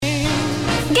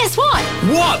Guess what?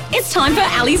 What? It's time for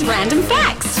Ali's Random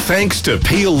Facts. Thanks to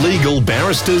Peel Legal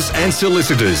barristers and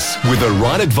solicitors with the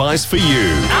right advice for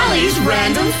you. Ali's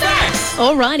Random Facts.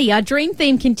 Alrighty, our dream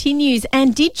theme continues.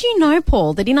 And did you know,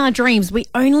 Paul, that in our dreams we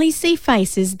only see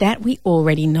faces that we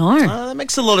already know? That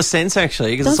makes a lot of sense,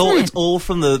 actually, because it's all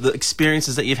from the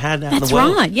experiences that you've had out in the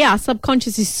world. That's right. Yeah, our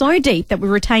subconscious is so deep that we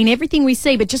retain everything we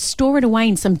see but just store it away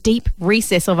in some deep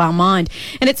recess of our mind.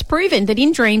 And it's proven that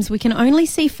in dreams we can only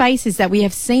see faces that we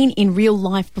have seen in real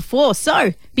life before.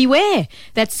 So beware.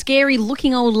 That scary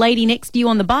looking old lady next to you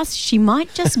on the bus, she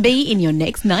might just be in your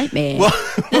next nightmare. Well,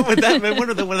 what would that mean? What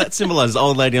would that symbolise?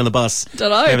 Old lady on the bus. Don't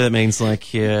know. Maybe that means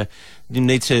like you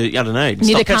need to, I don't know, knit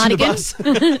stop a catching cardigan.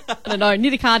 the bus. I don't know,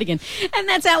 knit a cardigan. And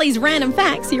that's Ali's Random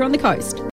Facts here on the coast.